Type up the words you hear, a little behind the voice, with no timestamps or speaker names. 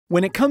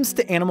When it comes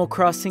to Animal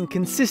Crossing,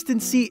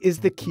 consistency is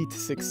the key to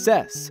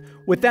success.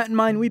 With that in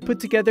mind, we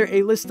put together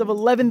a list of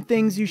 11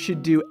 things you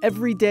should do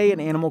every day in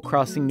Animal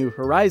Crossing New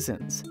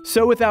Horizons.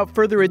 So without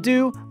further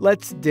ado,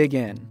 let's dig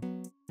in.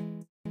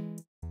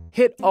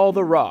 Hit all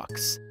the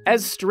rocks.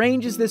 As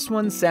strange as this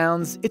one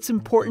sounds, it's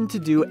important to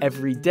do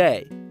every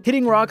day.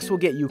 Hitting rocks will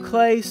get you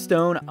clay,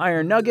 stone,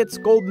 iron nuggets,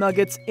 gold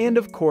nuggets, and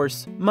of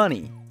course,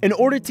 money. In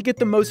order to get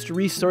the most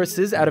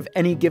resources out of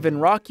any given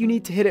rock, you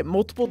need to hit it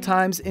multiple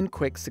times in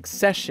quick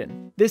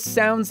succession. This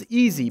sounds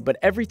easy, but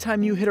every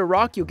time you hit a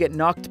rock, you'll get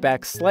knocked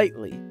back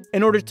slightly.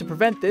 In order to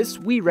prevent this,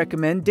 we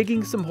recommend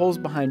digging some holes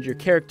behind your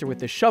character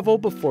with a shovel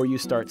before you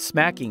start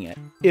smacking it.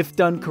 If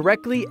done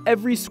correctly,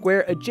 every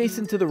square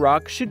adjacent to the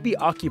rock should be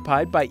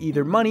occupied by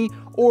either money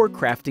or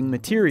crafting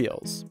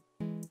materials.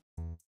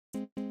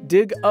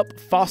 Dig up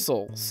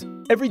fossils.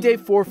 Every day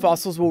 4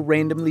 fossils will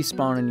randomly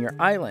spawn on your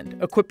island.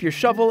 Equip your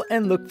shovel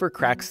and look for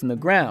cracks in the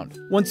ground.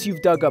 Once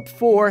you've dug up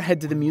 4, head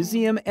to the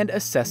museum and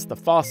assess the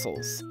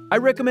fossils. I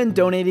recommend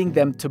donating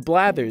them to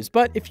Blathers,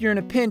 but if you're in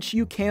a pinch,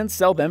 you can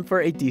sell them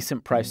for a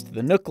decent price to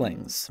the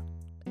Nooklings.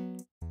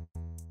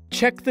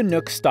 Check the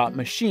Nook Stop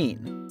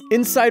machine.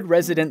 Inside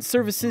Resident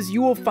Services,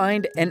 you will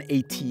find an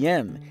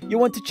ATM. You'll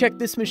want to check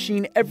this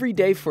machine every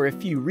day for a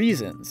few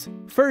reasons.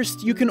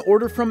 First, you can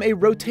order from a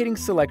rotating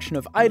selection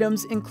of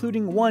items,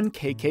 including 1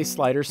 KK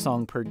Slider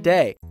song per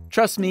day.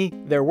 Trust me,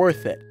 they're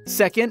worth it.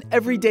 Second,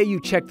 every day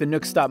you check the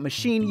Nook Stop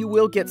machine, you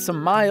will get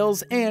some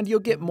miles, and you'll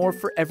get more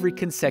for every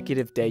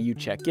consecutive day you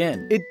check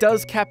in. It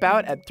does cap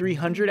out at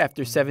 300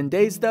 after 7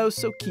 days though,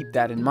 so keep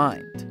that in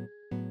mind.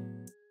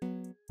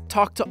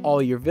 Talk to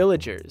all your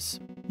villagers.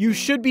 You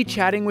should be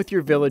chatting with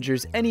your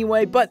villagers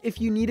anyway, but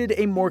if you needed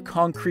a more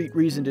concrete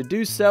reason to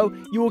do so,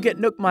 you will get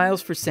Nook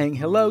Miles for saying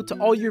hello to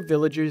all your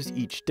villagers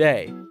each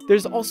day.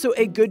 There's also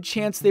a good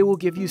chance they will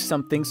give you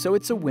something, so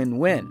it's a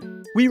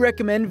win-win. We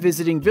recommend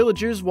visiting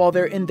villagers while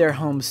they're in their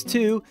homes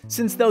too,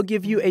 since they'll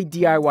give you a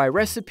DIY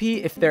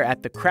recipe if they're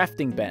at the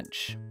crafting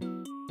bench.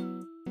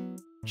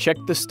 Check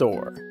the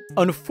store.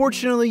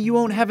 Unfortunately, you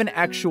won't have an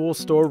actual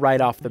store right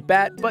off the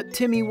bat, but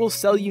Timmy will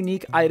sell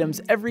unique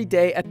items every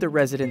day at the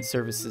Resident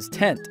Services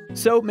tent,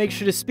 so make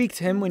sure to speak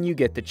to him when you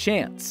get the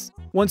chance.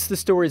 Once the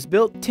store is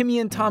built, Timmy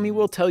and Tommy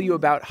will tell you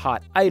about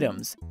hot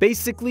items.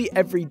 Basically,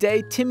 every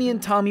day, Timmy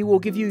and Tommy will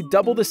give you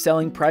double the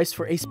selling price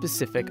for a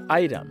specific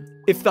item.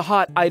 If the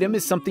hot item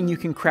is something you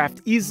can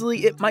craft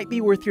easily, it might be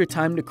worth your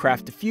time to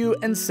craft a few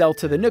and sell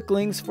to the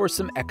Nooklings for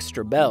some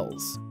extra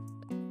bells.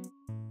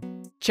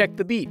 Check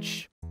the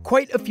beach.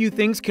 Quite a few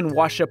things can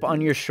wash up on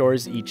your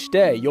shores each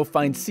day. You'll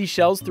find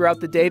seashells throughout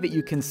the day that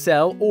you can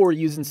sell or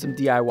use in some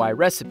DIY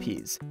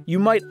recipes. You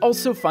might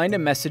also find a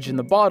message in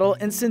the bottle,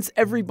 and since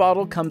every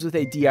bottle comes with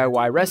a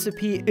DIY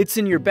recipe, it's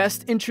in your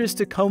best interest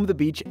to comb the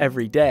beach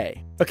every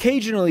day.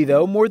 Occasionally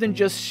though, more than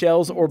just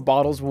shells or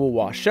bottles will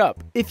wash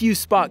up. If you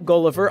spot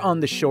Gulliver on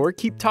the shore,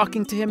 keep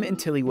talking to him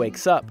until he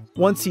wakes up.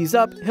 Once he's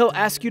up, he'll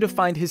ask you to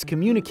find his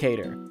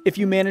communicator. If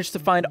you manage to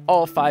find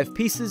all 5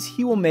 pieces,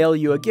 he will mail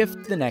you a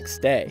gift the next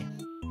day.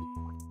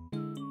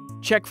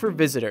 Check for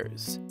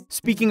visitors.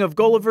 Speaking of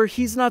Gulliver,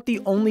 he's not the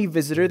only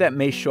visitor that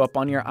may show up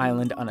on your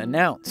island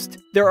unannounced.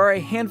 There are a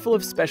handful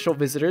of special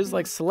visitors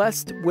like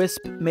Celeste,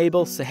 Wisp,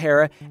 Mabel,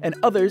 Sahara, and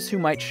others who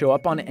might show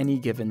up on any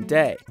given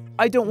day.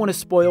 I don't want to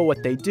spoil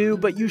what they do,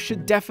 but you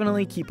should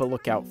definitely keep a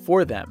lookout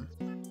for them.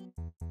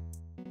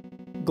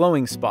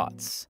 Glowing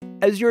spots.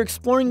 As you're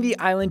exploring the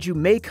island, you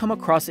may come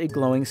across a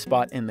glowing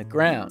spot in the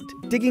ground.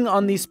 Digging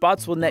on these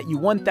spots will net you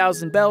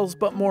 1,000 bells,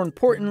 but more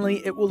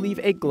importantly, it will leave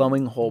a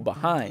glowing hole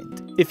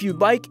behind. If you'd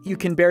like, you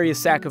can bury a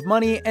sack of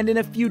money, and in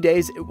a few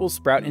days, it will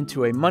sprout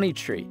into a money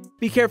tree.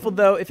 Be careful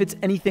though, if it's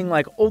anything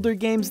like older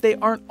games, they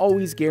aren't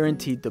always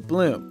guaranteed to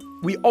bloom.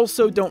 We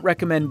also don't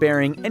recommend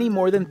burying any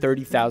more than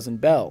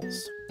 30,000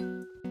 bells.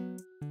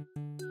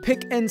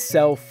 Pick and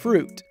sell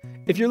fruit.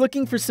 If you're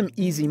looking for some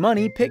easy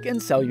money, pick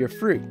and sell your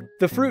fruit.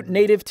 The fruit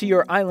native to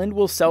your island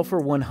will sell for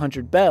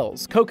 100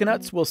 bells,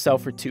 coconuts will sell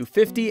for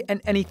 250,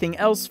 and anything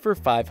else for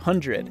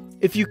 500.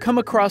 If you come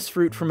across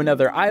fruit from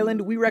another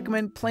island, we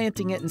recommend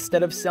planting it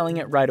instead of selling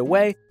it right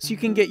away so you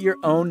can get your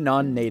own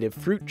non-native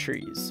fruit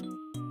trees.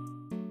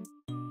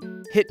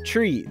 Hit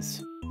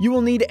trees. You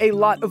will need a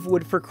lot of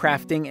wood for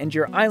crafting, and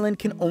your island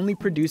can only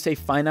produce a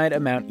finite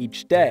amount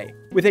each day.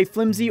 With a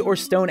flimsy or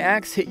stone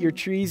axe, hit your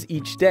trees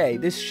each day.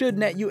 This should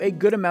net you a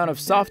good amount of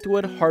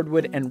softwood,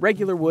 hardwood, and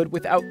regular wood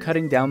without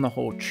cutting down the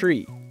whole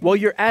tree. While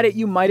you're at it,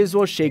 you might as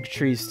well shake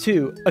trees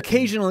too.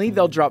 Occasionally,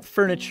 they'll drop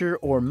furniture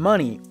or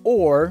money,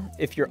 or,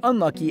 if you're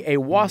unlucky, a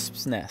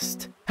wasp's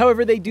nest.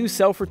 However, they do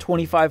sell for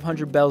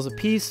 2,500 bells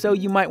apiece, so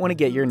you might want to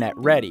get your net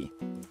ready.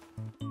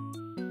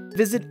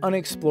 Visit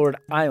unexplored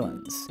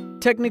islands.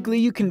 Technically,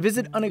 you can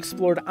visit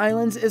unexplored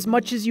islands as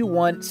much as you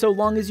want so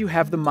long as you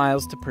have the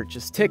miles to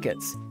purchase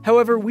tickets.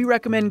 However, we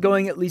recommend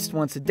going at least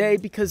once a day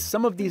because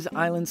some of these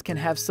islands can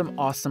have some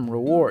awesome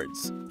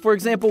rewards. For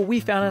example, we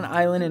found an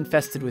island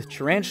infested with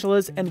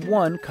tarantulas and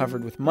one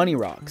covered with money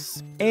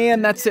rocks.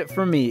 And that's it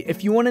for me.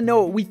 If you want to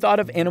know what we thought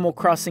of Animal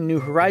Crossing New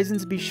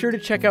Horizons, be sure to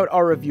check out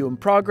our review in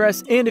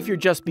progress, and if you're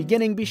just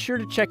beginning, be sure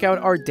to check out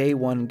our Day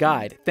 1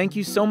 guide. Thank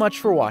you so much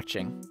for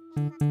watching.